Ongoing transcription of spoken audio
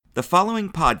The following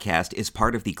podcast is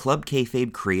part of the Club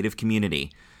Kayfabe creative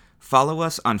community. Follow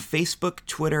us on Facebook,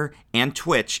 Twitter, and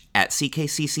Twitch at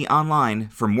CKCC Online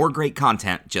for more great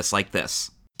content just like this.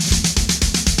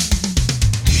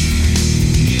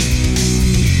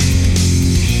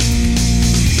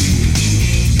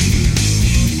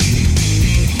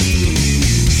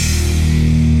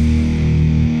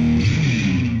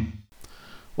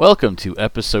 Welcome to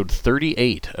episode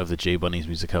 38 of the J Bunny's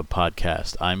Music Hub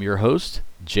podcast. I'm your host,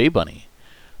 J Bunny.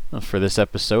 For this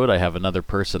episode, I have another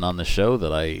person on the show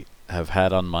that I have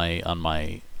had on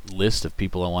my list of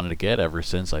people I wanted to get ever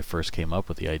since I first came up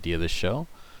with the idea of this show.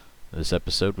 This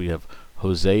episode, we have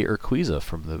Jose Urquiza,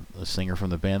 the singer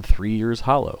from the band 3 Years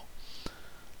Hollow.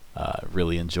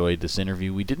 Really enjoyed this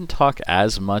interview. We didn't talk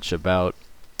as much about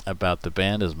the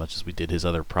band as much as we did his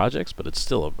other projects, but I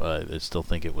still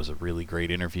think it was a really great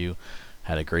interview.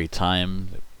 Had a great time.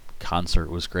 The concert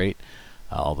was great,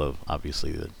 although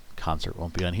obviously the concert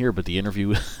won't be on here, but the interview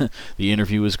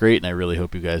was great, and I really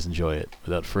hope you guys enjoy it.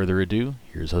 Without further ado,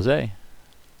 here's Jose.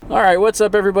 Alright, what's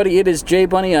up everybody? It is J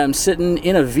Bunny. I'm sitting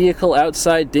in a vehicle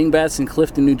outside Dingbats in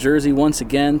Clifton, New Jersey once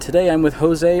again. Today I'm with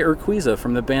Jose Urquiza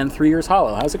from the band 3 Years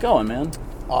Hollow. How's it going, man?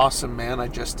 Awesome, man. I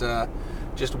just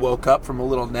woke up from a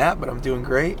little nap, but I'm doing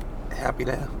great. Happy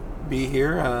to be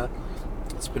here.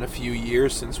 It's been a few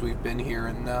years since we've been here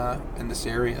in this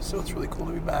area, so it's really cool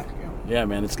to be back. Yeah,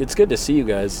 man, it's good to see you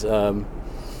guys. I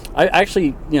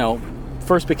actually,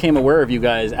 first became aware of you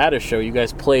guys at a show. You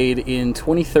guys played in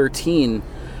 2013,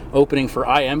 opening for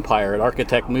iEmpire at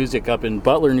Architect Music up in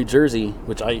Butler, New Jersey,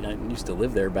 which I used to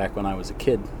live there back when I was a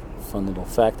kid. Fun little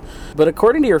fact. But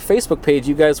according to your Facebook page,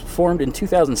 you guys formed in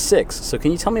 2006. So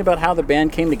can you tell me about how the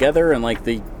band came together and like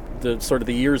the sort of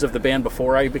the years of the band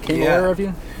before I became aware of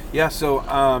you? Yeah, so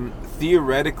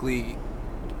theoretically,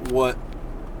 what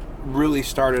really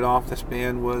started off this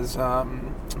band was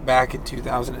back in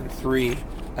 2003.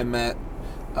 I met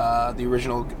the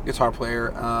original guitar player,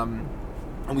 and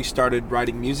we started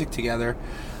writing music together.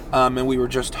 And we were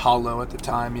just Hollow at the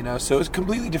time, So it was a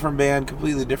completely different band,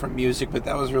 completely different music, but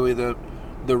that was really the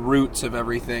roots of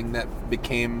everything that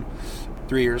became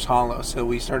 3 Years Hollow. So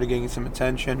we started getting some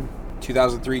attention.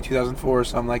 2003, 2004,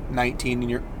 so I'm like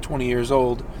 20 years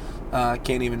old. Can't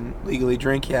even legally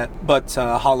drink yet. But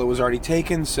Hollow was already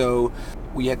taken, so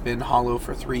we had been Hollow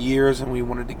for 3 years, and we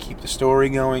wanted to keep the story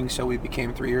going, so we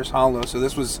became 3 Years Hollow. So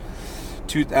this was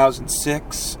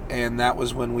 2006, and that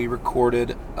was when we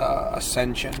recorded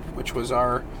Ascension, which was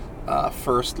our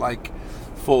first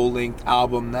full-length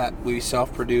album that we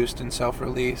self-produced and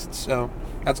self-released. So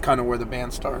that's kind of where the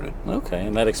band started. Okay,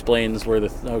 and that explains where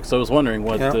so I was wondering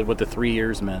what the 3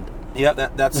 years meant. Yeah,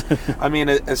 that's I mean,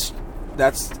 that's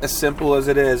as simple as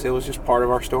it is. It was just part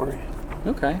of our story.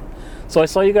 Okay. So I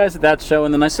saw you guys at that show,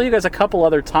 and then I saw you guys a couple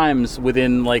other times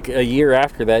within a year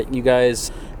after that. You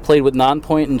guys played with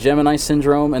Nonpoint and Gemini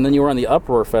Syndrome, and then you were on the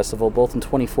Uproar Festival, both in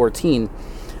 2014.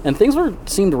 And things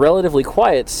seemed relatively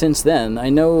quiet since then. I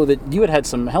know that you had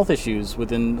some health issues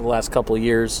within the last couple of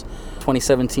years,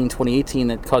 2017, 2018,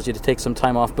 that caused you to take some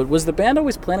time off. But was the band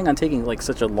always planning on taking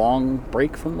such a long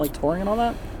break from touring and all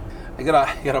that? I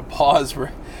gotta pause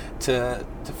to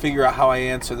figure out how I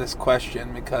answer this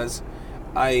question, because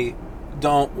I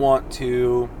don't want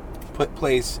to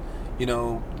place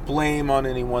blame on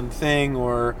any one thing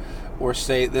or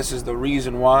say this is the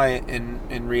reason why.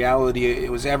 In reality,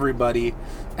 it was everybody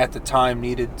at the time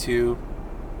needed to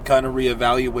kind of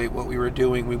reevaluate what we were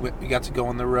doing. We got to go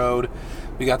on the road.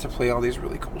 We got to play all these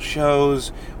really cool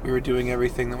shows. We were doing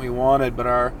everything that we wanted, but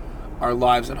our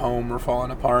lives at home were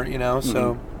falling apart, Mm-hmm.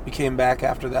 So we came back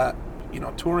after that,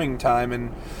 touring time,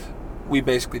 and we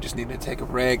basically just needed to take a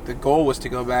break. The goal was to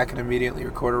go back and immediately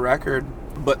record a record,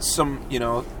 but some,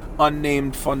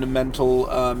 unnamed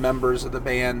fundamental members of the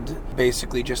band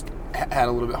basically just had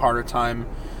a little bit harder time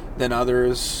than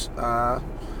others.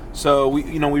 So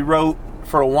we wrote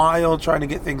for a while trying to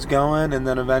get things going, and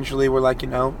then eventually we're like,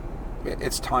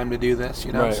 it's time to do this,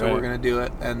 Right, so right. we're going to do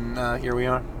it, and here we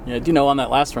are. Yeah, on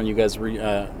that last run, you guys,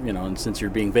 and since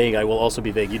you're being vague, I will also be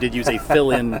vague. You did use a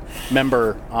fill-in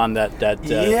member on that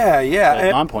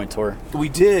Nonpoint tour. We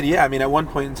did, yeah. I mean, at one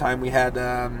point in time, we had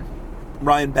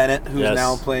Ryan Bennett, who's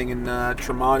now playing in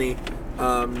Tremonti,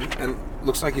 and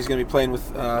looks like he's going to be playing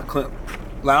with Clint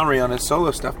Lowry on his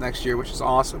solo stuff next year, which is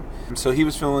awesome. And so he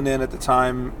was filling in at the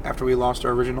time after we lost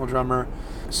our original drummer.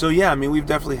 So yeah, I mean, we've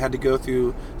definitely had to go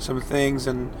through some things,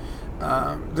 and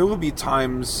there will be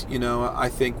times, I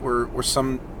think where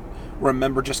a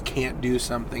member just can't do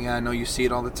something. I know you see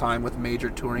it all the time with major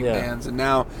touring bands, and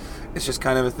now it's just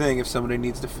kind of a thing. If somebody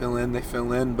needs to fill in, they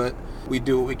fill in, but we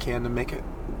do what we can to make it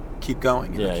keep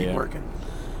going and keep working.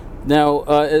 Now,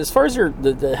 as far as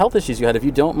the health issues you had, if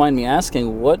you don't mind me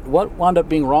asking, what wound up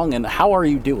being wrong, and how are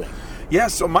you doing? Yeah,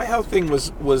 so my health thing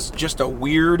was just a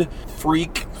weird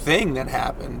freak thing that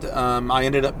happened. I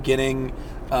ended up getting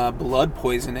blood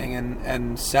poisoning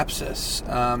and sepsis,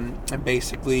 and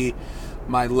basically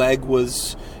my leg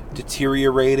was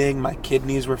deteriorating, my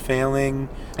kidneys were failing,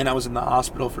 and I was in the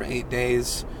hospital for 8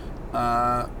 days,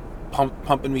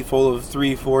 pumping me full of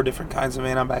 3-4 different kinds of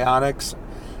antibiotics,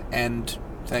 and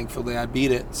thankfully I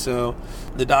beat it. So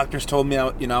the doctors told me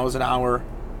I was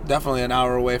definitely an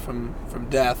hour away from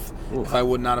death. Oof. If I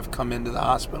would not have come into the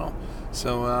hospital.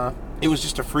 So it was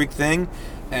just a freak thing,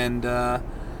 and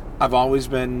I've always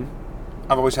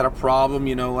had a problem,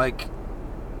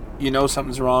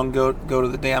 something's wrong, go to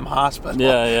the damn hospital.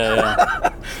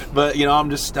 Yeah. But I'm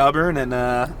just stubborn, and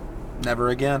never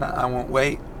again. I won't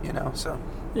wait, so.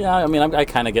 Yeah, I mean, I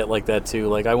kind of get like that too.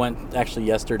 Like, I went actually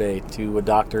yesterday to a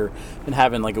doctor and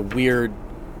having like a weird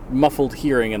muffled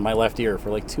hearing in my left ear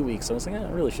for like 2 weeks. I was like, I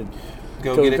really should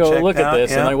go get it go checked look out. at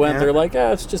this. Yeah, and I went, yeah. they're like,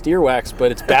 it's just earwax,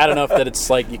 but it's bad enough that it's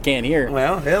like you can't hear.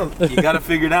 Well, hell, you got to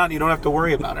figure it out, and you don't have to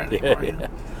worry about it anymore. Yeah.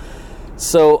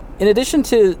 So, in addition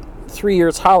to 3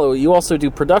 Years Hollow, you also do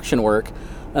production work,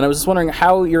 and I was just wondering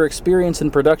how your experience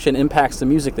in production impacts the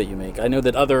music that you make. I know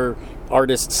that other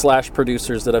artists /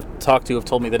 producers that I've talked to have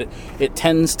told me that it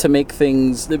tends to make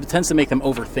them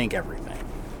overthink everything.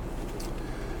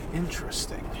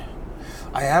 Interesting.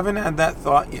 I haven't had that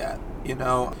thought yet.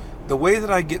 The way that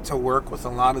I get to work with a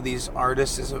lot of these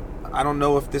artists is, I don't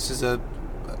know if this is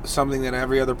something that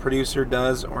every other producer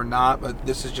does or not, but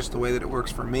this is just the way that it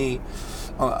works for me.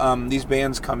 These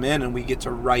bands come in and we get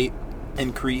to write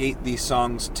and create these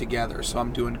songs together. So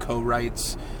I'm doing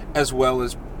co-writes as well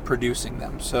as producing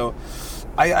them. So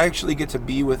I actually get to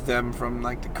be with them from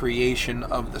like the creation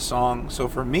of the song. So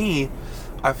for me,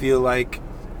 I feel like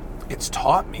it's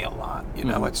taught me a lot.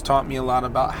 It's taught me a lot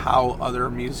about how other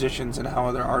musicians and how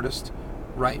other artists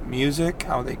write music,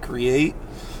 how they create.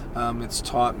 It's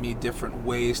taught me different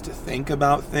ways to think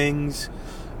about things.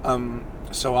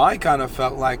 So I kind of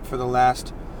felt like for the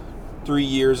last 3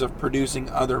 years of producing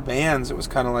other bands, it was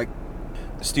kind of like,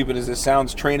 as stupid as it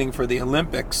sounds, training for the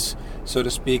Olympics, so to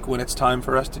speak, when it's time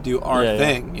for us to do our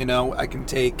thing. I can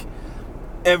take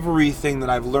everything that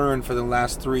I've learned for the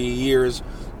last 3 years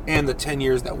and the 10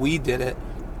 years that we did it,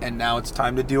 and now it's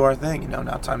time to do our thing. Now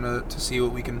time to see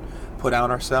what we can put out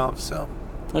ourselves. So.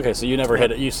 Okay, so you never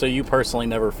hit it. So you personally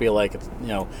never feel like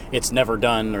it's never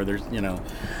done, or there's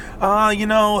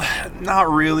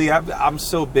not really. I'm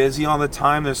so busy all the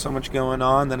time. There's so much going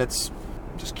on that it's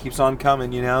just keeps on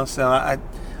coming. So I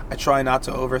try not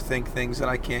to overthink things that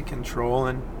I can't control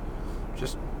and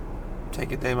just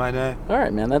take it day by day. All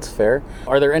right, man, that's fair.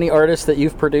 Are there any artists that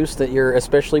you've produced that you're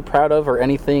especially proud of, or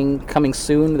anything coming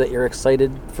soon that you're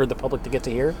excited for the public to get to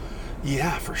hear?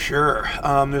 Yeah, for sure.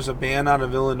 There's a band out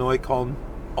of Illinois called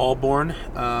Allborn.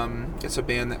 It's a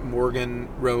band that Morgan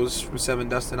Rose from Seven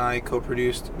Dust and I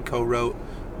co-produced and co-wrote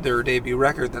their debut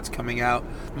record that's coming out.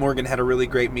 Morgan had a really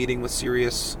great meeting with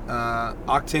Sirius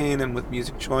Octane and with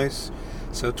Music Choice,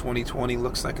 so 2020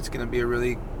 looks like it's going to be a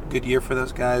really good year for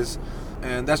those guys.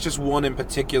 And that's just one in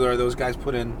particular. Those guys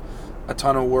put in a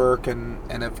ton of work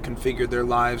and have configured their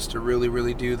lives to really,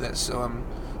 really do this. So I'm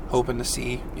hoping to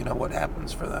see, what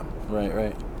happens for them.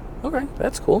 Right. Okay,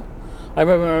 that's cool. I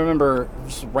remember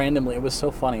just randomly, it was so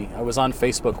funny. I was on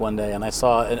Facebook one day and I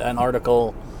saw an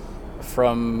article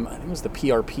from, I think it was the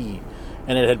PRP,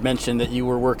 and it had mentioned that you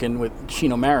were working with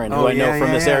Chino Marin, who I know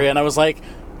from this area, and I was like,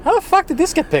 how the fuck did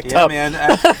this get picked up? Yeah,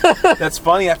 man, that's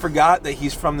funny. I forgot that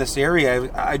he's from this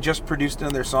area. I just produced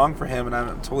another song for him, and I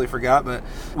totally forgot, but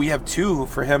we have 2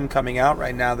 for him coming out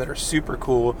right now that are super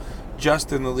cool.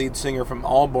 Justin, the lead singer from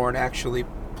Allborn, actually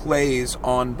plays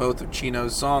on both of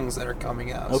Chino's songs that are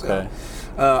coming out. Okay.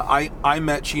 So, I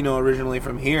met Chino originally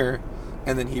from here,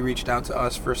 and then he reached out to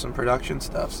us for some production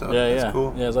stuff. So that's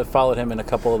cool. Yeah, as I followed him in a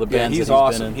couple of the bands. He's that he's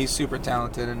awesome. been in. He's super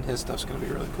talented, and his stuff's going to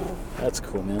be really cool. That's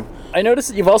cool, man. I noticed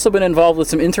that you've also been involved with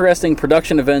some interesting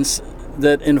production events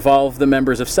that involve the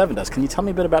members of Seven Dust. Can you tell me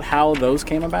a bit about how those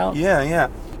came about? Yeah.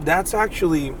 That's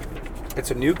actually, it's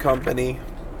a new company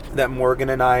that Morgan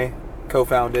and I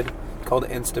co-founded called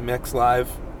Instamix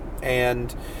Live,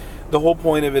 and the whole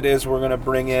point of it is we're going to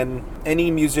bring in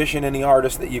any musician, any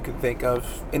artist that you can think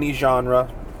of, any genre,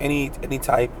 any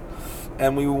type,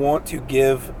 and we want to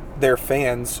give their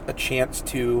fans a chance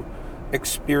to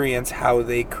experience how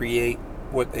they create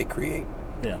what they create.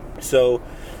 Yeah. So,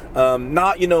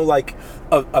 not, like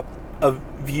a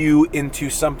view into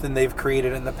something they've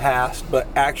created in the past, but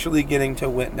actually getting to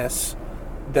witness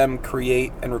them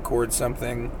create and record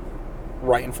something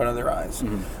right in front of their eyes.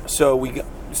 Mm-hmm. So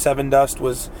Seven Dust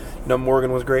was,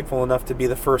 Morgan was grateful enough to be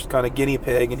the first kind of guinea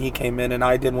pig, and he came in, and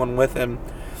I did one with him,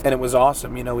 and it was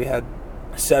awesome. We had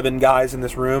 7 guys in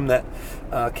this room that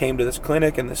came to this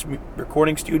clinic and this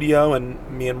recording studio, and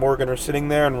me and Morgan are sitting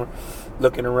there, and we're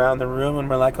looking around the room, and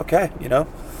we're like, okay,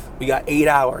 we got 8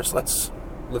 hours. Let's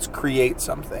create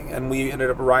something, and we ended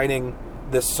up writing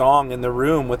this song in the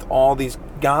room with all these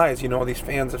guys, all these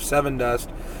fans of Seven Dust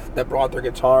that brought their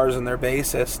guitars and their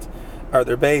basses,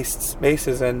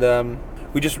 and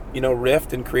we just,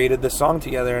 riffed and created this song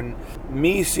together. And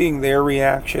me seeing their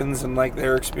reactions and like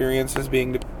their experiences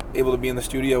being able to be in the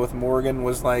studio with Morgan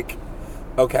was like,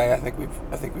 okay, I think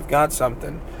we've got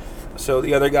something. So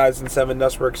the other guys in Seven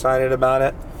Dust were excited about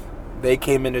it. They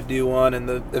came in to do one, and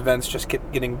the events just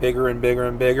kept getting bigger and bigger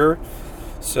and bigger.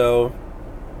 So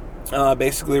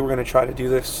basically, we're going to try to do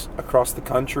this across the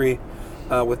country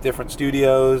with different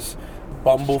studios.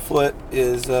 Bumblefoot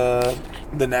is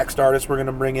the next artist we're going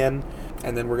to bring in,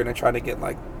 and then we're going to try to get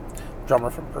like drummer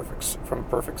from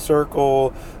Perfect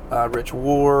Circle, Rich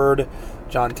Ward,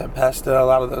 John Tempesta, a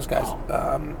lot of those guys.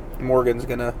 Morgan's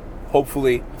going to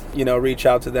hopefully reach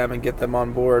out to them and get them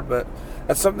on board, but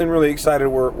that's something really excited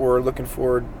we're looking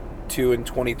forward to in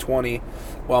 2020,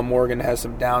 while Morgan has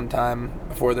some downtime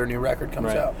before their new record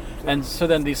comes out. And so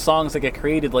then these songs that get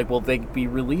created, like, will they be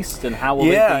released, and how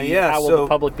will how will the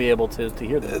public be able to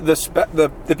hear them?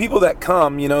 The people that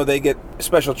come, they get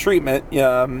special treatment.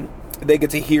 They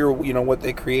get to hear what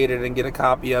they created and get a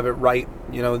copy of it right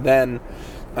then,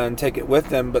 and take it with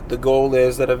them. But the goal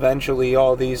is that eventually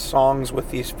all these songs with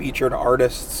these featured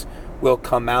artists will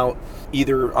come out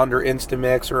either under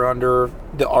Instamix or under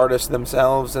the artists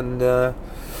themselves, and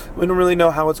we don't really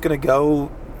know how it's going to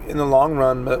go in the long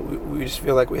run, but we just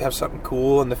feel like we have something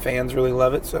cool, and the fans really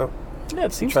love it. So yeah,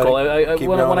 it seems cool.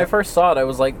 When I first saw it, I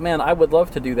was like, man, I would love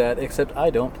to do that, except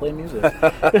I don't play music.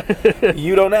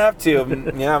 You don't have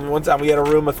to. Yeah, one time we had a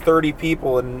room of 30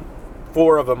 people, and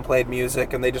 4 of them played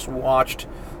music, and they just watched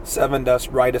Seven Dust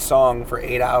write a song for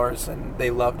 8 hours, and they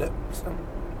loved it. So.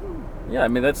 Yeah, I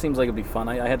mean, that seems like it'd be fun.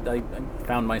 I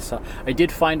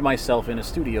did find myself in a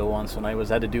studio once when I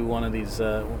had to do one of these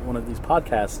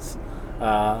podcasts.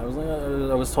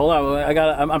 I was told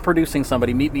I'm producing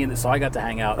somebody, meet me in this, so I got to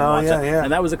hang out and watch it. Yeah.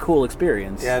 And that was a cool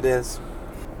experience. Yeah, it is.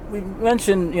 We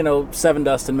mentioned, Seven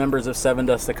Dust and members of Seven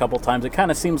Dust a couple times. It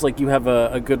kind of seems like you have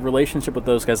a good relationship with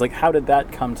those guys. Like, how did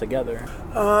that come together?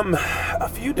 A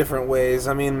few different ways.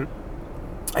 I mean,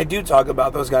 I do talk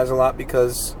about those guys a lot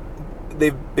because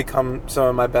they've become some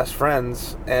of my best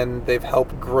friends, and they've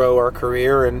helped grow our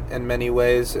career in many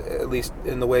ways, at least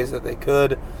in the ways that they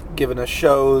could, given us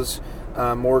shows.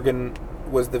 Morgan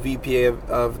was the VP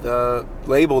of the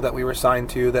label that we were signed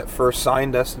to that first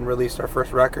signed us and released our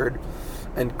first record,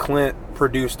 and Clint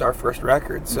produced our first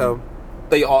record. So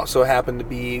they also happen to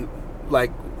be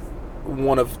like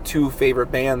one of 2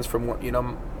 favorite bands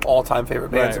from all-time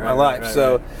favorite bands in my life.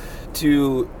 So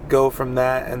to go from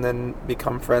that and then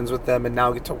become friends with them and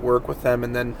now get to work with them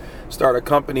and then start a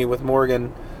company with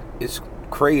Morgan is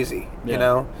crazy,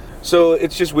 So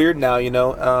it's just weird now,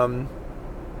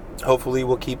 Hopefully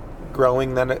we'll keep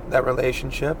growing that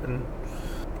relationship, and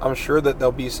I'm sure that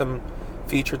there'll be some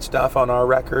featured stuff on our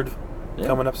record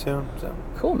coming up soon. So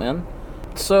cool, man.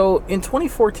 So in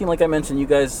 2014, like I mentioned, you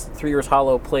guys, 3 Years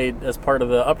Hollow, played as part of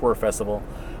the Uproar Festival.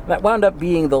 That wound up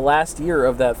being the last year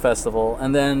of that festival,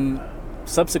 and then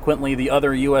subsequently the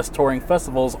other U.S. touring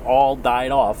festivals all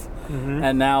died off. Mm-hmm.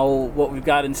 And now what we've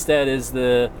got instead is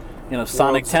the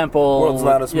Sonic Temple, World's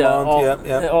Loudest Month,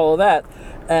 all of that.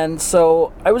 And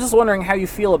so I was just wondering how you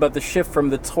feel about the shift from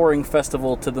the touring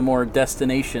festival to the more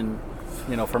destination,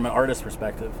 from an artist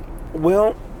perspective.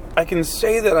 Well, I can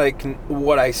say that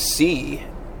what I see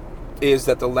is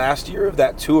that the last year of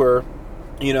that tour,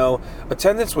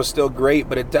 attendance was still great,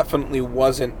 but it definitely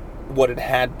wasn't what it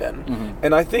had been. Mm-hmm.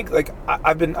 And I think,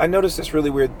 I noticed this really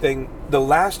weird thing. The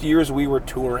last years we were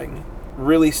touring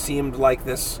really seemed like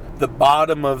the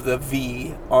bottom of the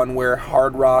V on where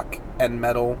hard rock and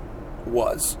metal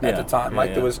was at the time.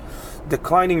 There was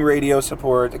declining radio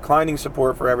support, declining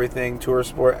support for everything, tour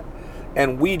support,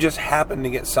 and we just happened to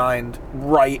get signed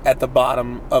right at the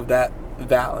bottom of that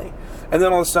valley. And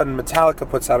then all of a sudden, Metallica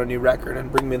puts out a new record,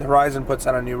 and Bring Me the Horizon puts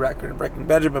out a new record, and Breaking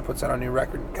Benjamin puts out a new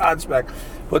record, and Godsmack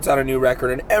puts out a new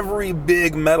record, and every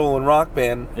big metal and rock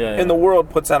band in the world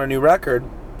puts out a new record.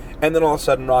 And then all of a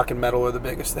sudden, rock and metal are the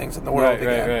biggest things in the world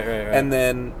again. Right. And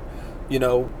then,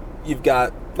 you've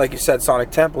got, like you said,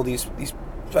 Sonic Temple. These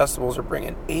festivals are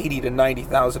bringing 80 to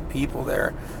 90,000 people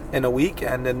there in a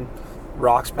weekend, and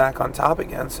rock's back on top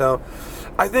again. So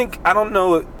I don't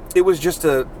know, it was just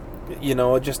you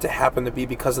know, just it happened to be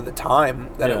because of the time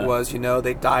that it was, you know,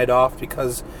 they died off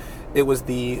because it was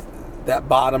that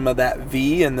bottom of that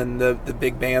V, and then the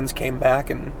big bands came back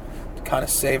and kind of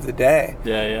saved the day.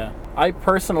 Yeah. I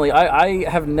personally, I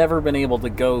have never been able to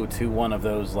go to one of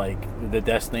those, like the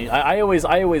Destiny. I always,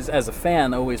 as a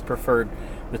fan, always preferred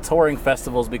the touring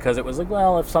festivals, because it was like,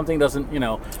 well, if something doesn't, you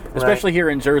know, especially here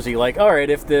in Jersey, like, all right,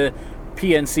 if the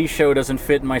PNC show doesn't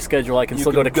fit in my schedule, I can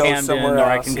still go to Camden, or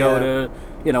I can go to,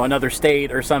 you know, another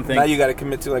state or something. Now you got to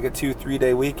commit to like a 2-3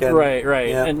 day weekend. Right.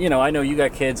 Yeah. And, you know, I know you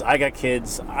got kids, I got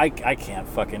kids, I can't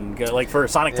fucking go, like for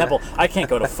Sonic Temple, I can't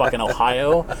go to fucking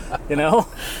Ohio, you know?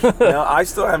 No, I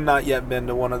still have not yet been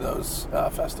to one of those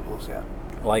festivals yet.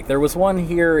 Like, there was one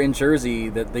here in Jersey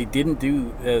that they didn't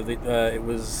do, it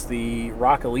was the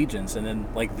Rock Allegiance, and then,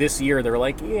 like, this year they were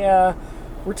like, yeah,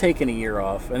 we're taking a year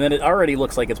off. And then it already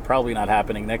looks like it's probably not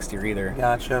happening next year either.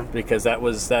 Gotcha. Because that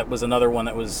was another one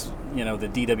that was, you know,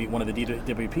 one of the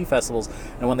DWP festivals,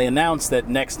 and when they announced that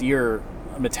next year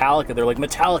Metallica, they're like,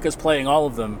 Metallica's playing all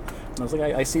of them. And I was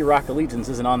like, I see Rock Allegiance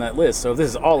isn't on that list, so if this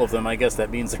is all of them, I guess that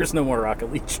means there's no more Rock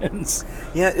Allegiance.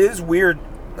 Yeah, it is weird.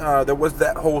 There was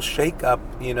that whole shake-up,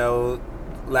 you know,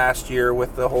 last year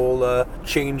with the whole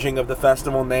changing of the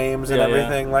festival names and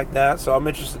everything like that. So I'm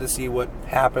interested to see what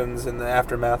happens in the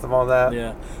aftermath of all that.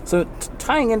 Yeah. So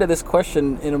tying into this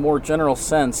question in a more general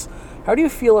sense, how do you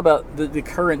feel about the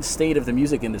current state of the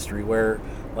music industry, where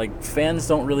like fans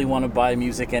don't really want to buy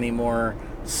music anymore,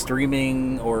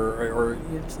 streaming or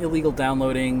illegal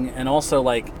downloading, and also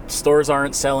like stores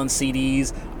aren't selling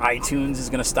CDs, iTunes is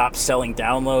going to stop selling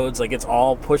downloads, like it's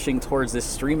all pushing towards this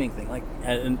streaming thing, like,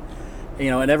 and you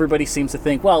know, and everybody seems to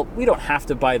think, well, we don't have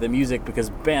to buy the music because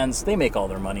bands, they make all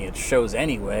their money at shows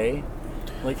anyway.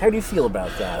 Like, how do you feel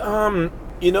about that?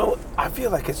 You know, I feel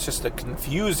like it's just a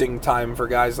confusing time for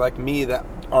guys like me that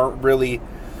aren't really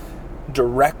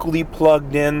directly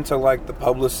plugged into like the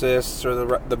publicists or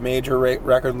the major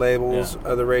record labels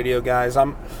or the radio guys.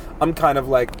 I'm kind of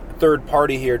like third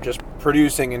party here, just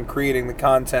producing and creating the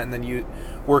content, and then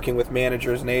working with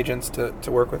managers and agents to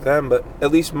work with them. But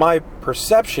at least my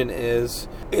perception is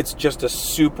it's just a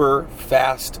super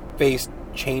fast-paced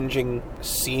changing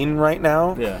scene right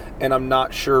now, and I'm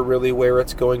not sure really where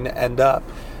it's going to end up.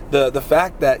 The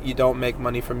fact that you don't make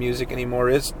money from music anymore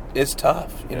is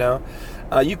tough, you know.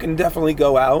 You can definitely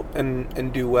go out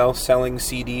and do well selling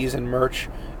CDs and merch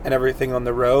and everything on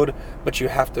the road, but you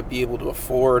have to be able to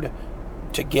afford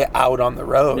to get out on the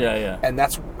road. And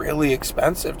that's really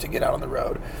expensive to get out on the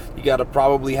road. You got to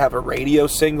probably have a radio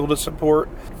single to support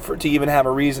to even have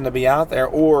a reason to be out there,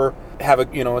 or have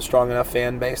a strong enough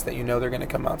fan base that you know they're going to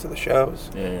come out to the shows.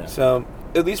 So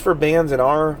at least for bands in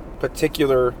our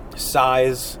particular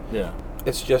size,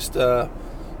 it's just a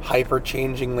hyper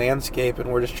changing landscape, and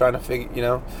we're just trying to figure, you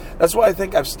know, that's why I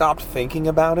think I've stopped thinking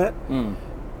about it.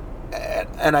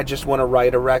 And I just want to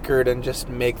write a record and just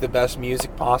make the best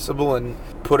music possible and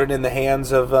put it in the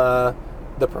hands of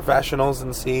the professionals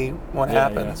and see what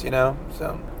happens, you know.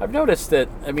 So I've noticed that,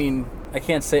 I mean, I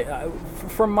can't say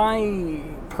from my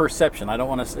perception, I don't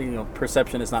want to say, you know,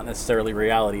 perception is not necessarily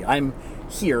reality. I'm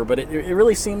here, but it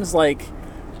really seems like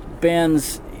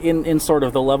bands in sort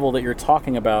of the level that you're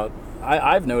talking about,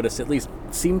 I've noticed at least,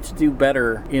 seem to do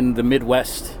better in the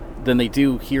Midwest than they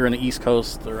do here in the East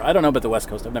Coast, or I don't know about the West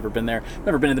Coast. I've never been there.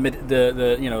 Never been in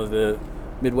the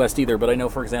Midwest either. But I know,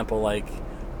 for example, like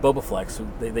Boba Flex,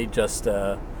 they just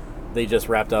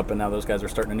wrapped up, and now those guys are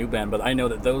starting a new band. But I know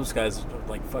that those guys are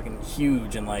like fucking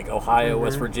huge in like Ohio,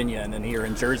 West Virginia, and then here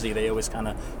in Jersey, they always kind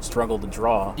of struggle to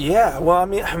draw. Yeah, well, I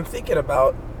mean, I'm thinking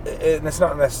about, and it's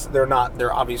not necessarily,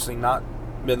 they're obviously not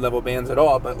mid-level bands at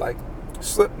all, but like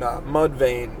Slipknot,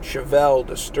 Mudvayne, Chevelle,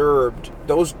 Disturbed,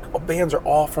 those bands are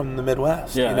all from the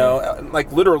Midwest, you know,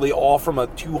 like literally all from a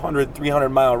 200, 300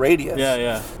 mile radius.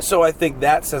 So I think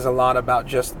that says a lot about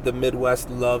just the Midwest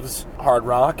loves hard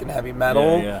rock and heavy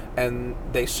metal, and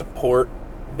they support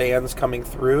bands coming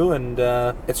through, and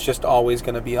it's just always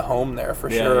going to be a home there for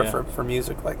sure. For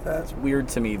music like that. It's weird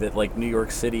to me that like New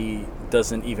York City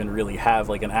doesn't even really have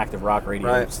like an active rock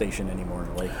radio station anymore.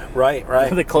 Like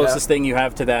the closest thing you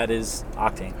have to that is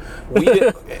Octane.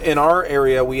 In our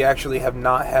area, we actually have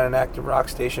not had an active rock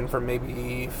station for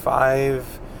maybe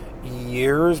 5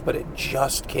 years, but it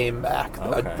just came back.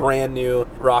 A brand new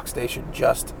rock station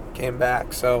just came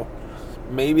back, so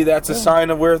maybe that's a sign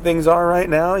of where things are right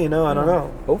now, you know. I don't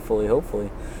know.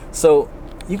 Hopefully. So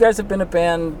you guys have been a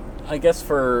band, I guess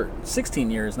for 16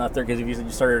 years, not 30, because if you said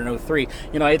you started in 03,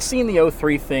 I had seen the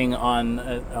 03 thing on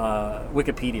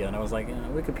Wikipedia, and I was like,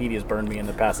 Wikipedia's burned me in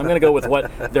the past. I'm going to go with what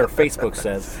their Facebook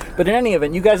says. But in any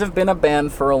event, you guys have been a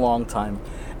band for a long time,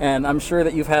 and I'm sure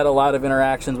that you've had a lot of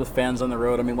interactions with fans on the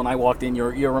road. I mean, when I walked in,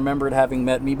 you remembered having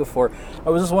met me before. I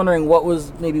was just wondering, what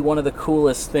was maybe one of the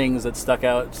coolest things that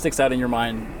sticks out in your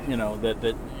mind,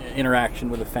 that interaction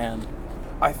with a fan?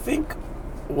 I think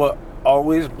what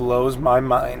always blows my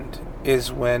mind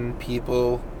is when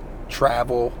people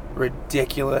travel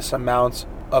ridiculous amounts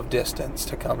of distance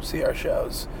to come see our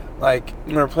shows. Like,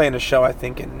 we were playing a show, I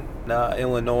think, in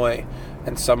Illinois,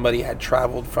 and somebody had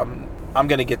traveled from, I'm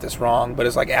going to get this wrong, but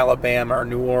it's like Alabama or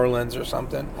New Orleans or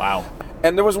something. Wow.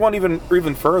 And there was one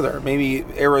even further, maybe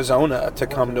Arizona, to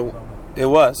come to. It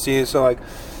was. See, so like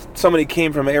somebody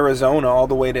came from Arizona all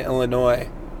the way to Illinois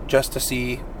just to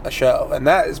see a show, and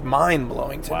that is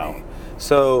mind-blowing to me.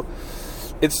 So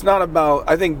it's not about,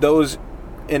 I think those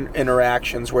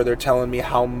interactions where they're telling me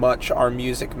how much our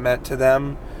music meant to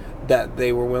them, that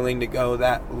they were willing to go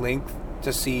that length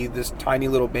to see this tiny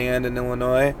little band in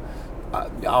Illinois,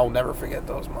 I'll never forget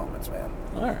those moments, man.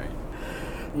 All right.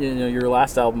 Your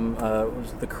last album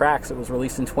was The Cracks. It was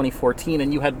released in 2014,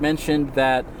 and you had mentioned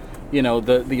that,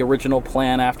 the original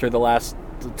plan after the last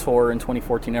tour in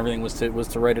 2014, everything was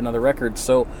to write another record.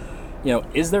 So,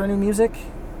 is there new music?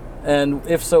 And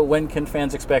if so, when can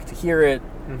fans expect to hear it,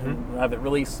 have it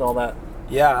released, all that?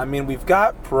 Yeah, I mean, we've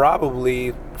got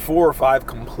probably 4 or 5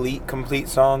 complete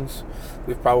songs.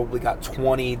 We've probably got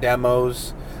 20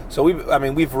 demos. So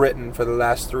we've written for the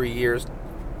last 3 years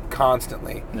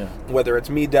constantly. Yeah. Whether it's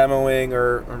me demoing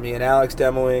or me and Alex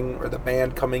demoing, or the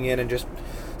band coming in and just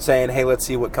saying, hey, let's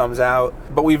see what comes out.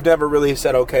 But we've never really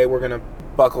said, okay, we're going to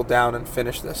buckle down and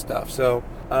finish this stuff. So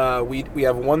we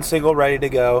have 1 single ready to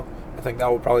go. I think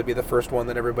that will probably be the first one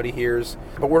that everybody hears.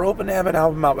 But we're hoping to have an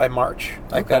album out by March.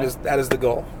 Okay. That is the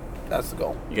goal. That's the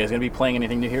goal. You guys going to be playing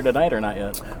anything new here tonight or not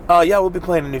yet? Yeah, we'll be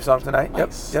playing a new song tonight.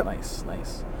 Nice, Yep.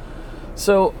 Nice.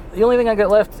 So the only thing I got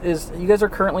left is you guys are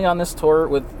currently on this tour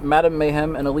with Madam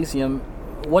Mayhem and Elysium.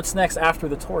 What's next after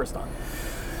the tour is done?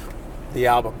 The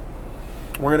album.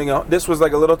 We're gonna go. This was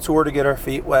like a little tour to get our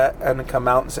feet wet and come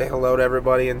out and say hello to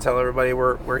everybody and tell everybody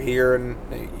we're here, and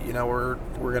we're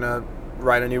gonna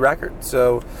write a new record.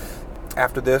 So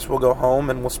after this, we'll go home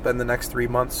and we'll spend the next 3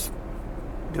 months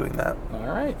doing that. All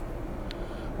right.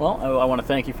 Well, I want to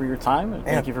thank you for your time, and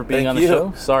thank you for being thank on the you.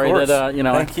 show. Sorry that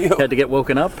Thank you. I had to get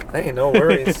woken up. Hey, no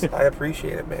worries. I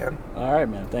appreciate it, man. All right,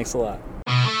 man. Thanks a lot.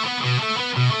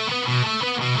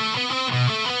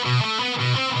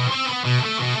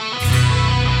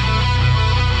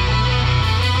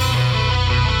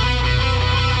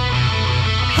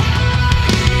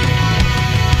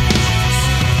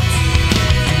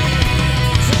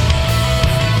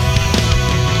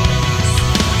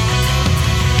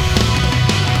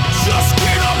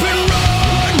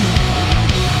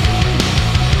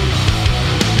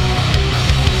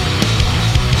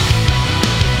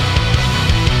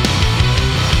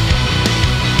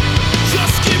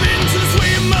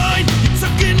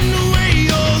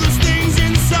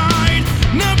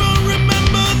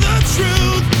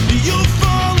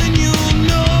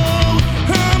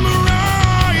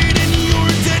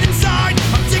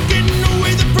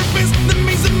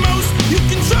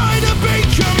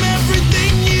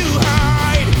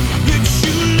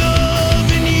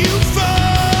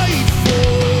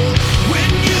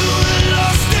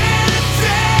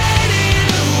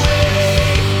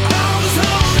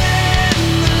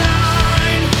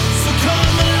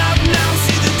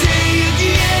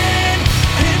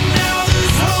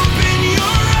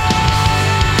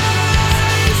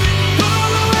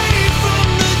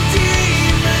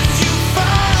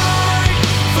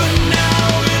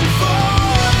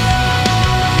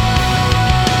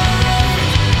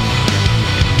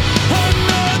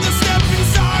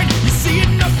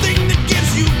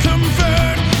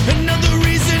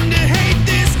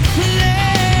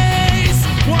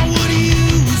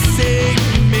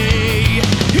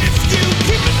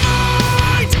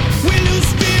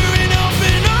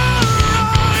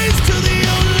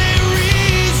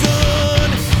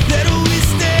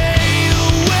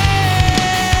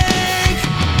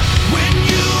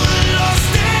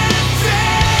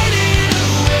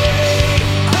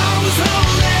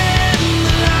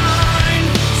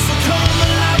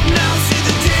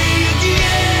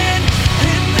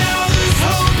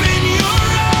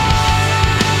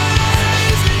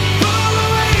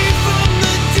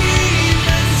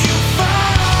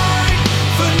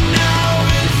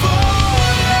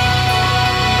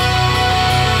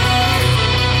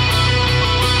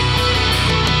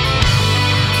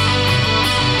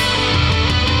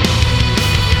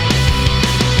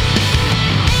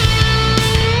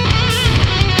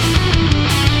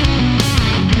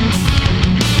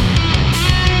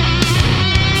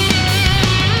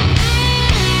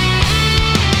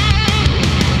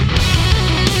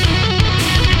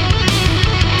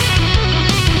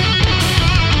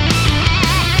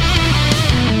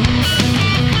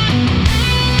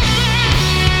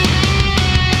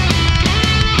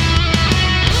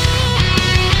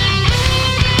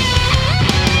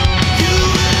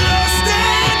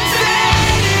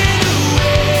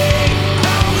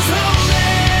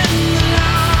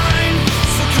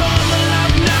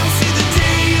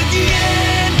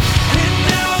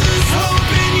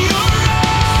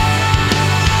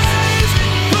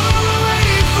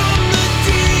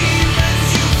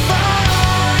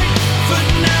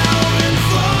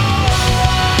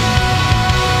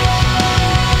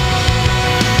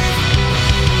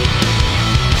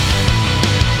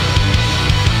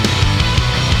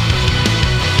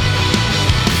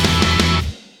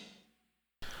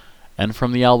 And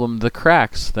from the album The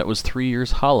Cracks, that was 3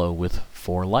 Years Hollow with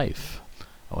For Life.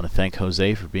 I want to thank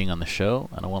Jose for being on the show,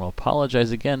 and I want to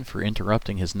apologize again for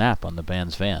interrupting his nap on the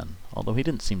band's van, although he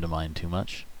didn't seem to mind too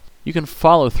much. You can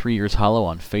follow 3 Years Hollow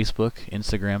on Facebook,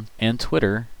 Instagram, and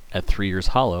Twitter at 3 Years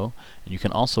Hollow, and you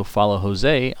can also follow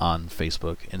Jose on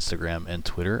Facebook, Instagram, and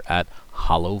Twitter at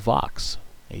HollowVox,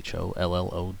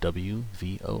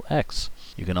 HollowVox.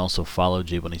 You can also follow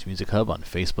J Bunny's Music Hub on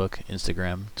Facebook,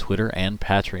 Instagram, Twitter, and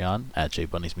Patreon at J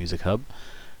Bunny's Music Hub.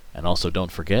 And also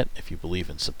don't forget, if you believe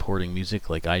in supporting music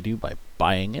like I do by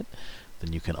buying it,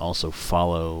 then you can also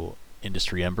follow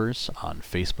Industry Embers on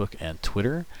Facebook and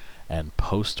Twitter, and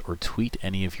post or tweet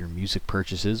any of your music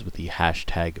purchases with the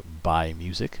hashtag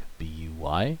BuyMusic,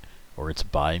 B-U-Y, or it's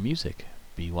BuyMusic,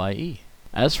 B-Y-E.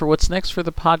 As for what's next for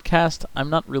the podcast, I'm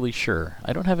not really sure.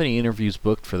 I don't have any interviews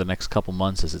booked for the next couple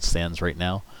months as it stands right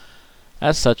now.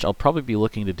 As such, I'll probably be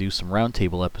looking to do some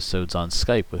roundtable episodes on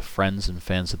Skype with friends and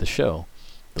fans of the show.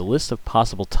 The list of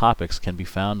possible topics can be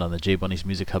found on the J Bunny's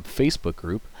Music Hub Facebook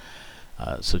group,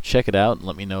 so check it out and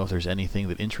let me know if there's anything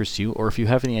that interests you, or if you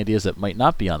have any ideas that might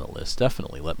not be on the list.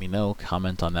 Definitely let me know,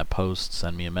 comment on that post,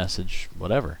 send me a message,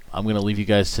 whatever. I'm going to leave you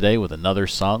guys today with another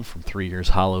song from 3 Years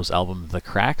Hollow's album The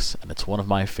Cracks, and it's one of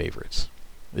my favorites.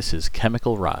 This is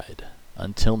Chemical Ride.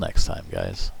 Until next time,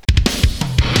 guys.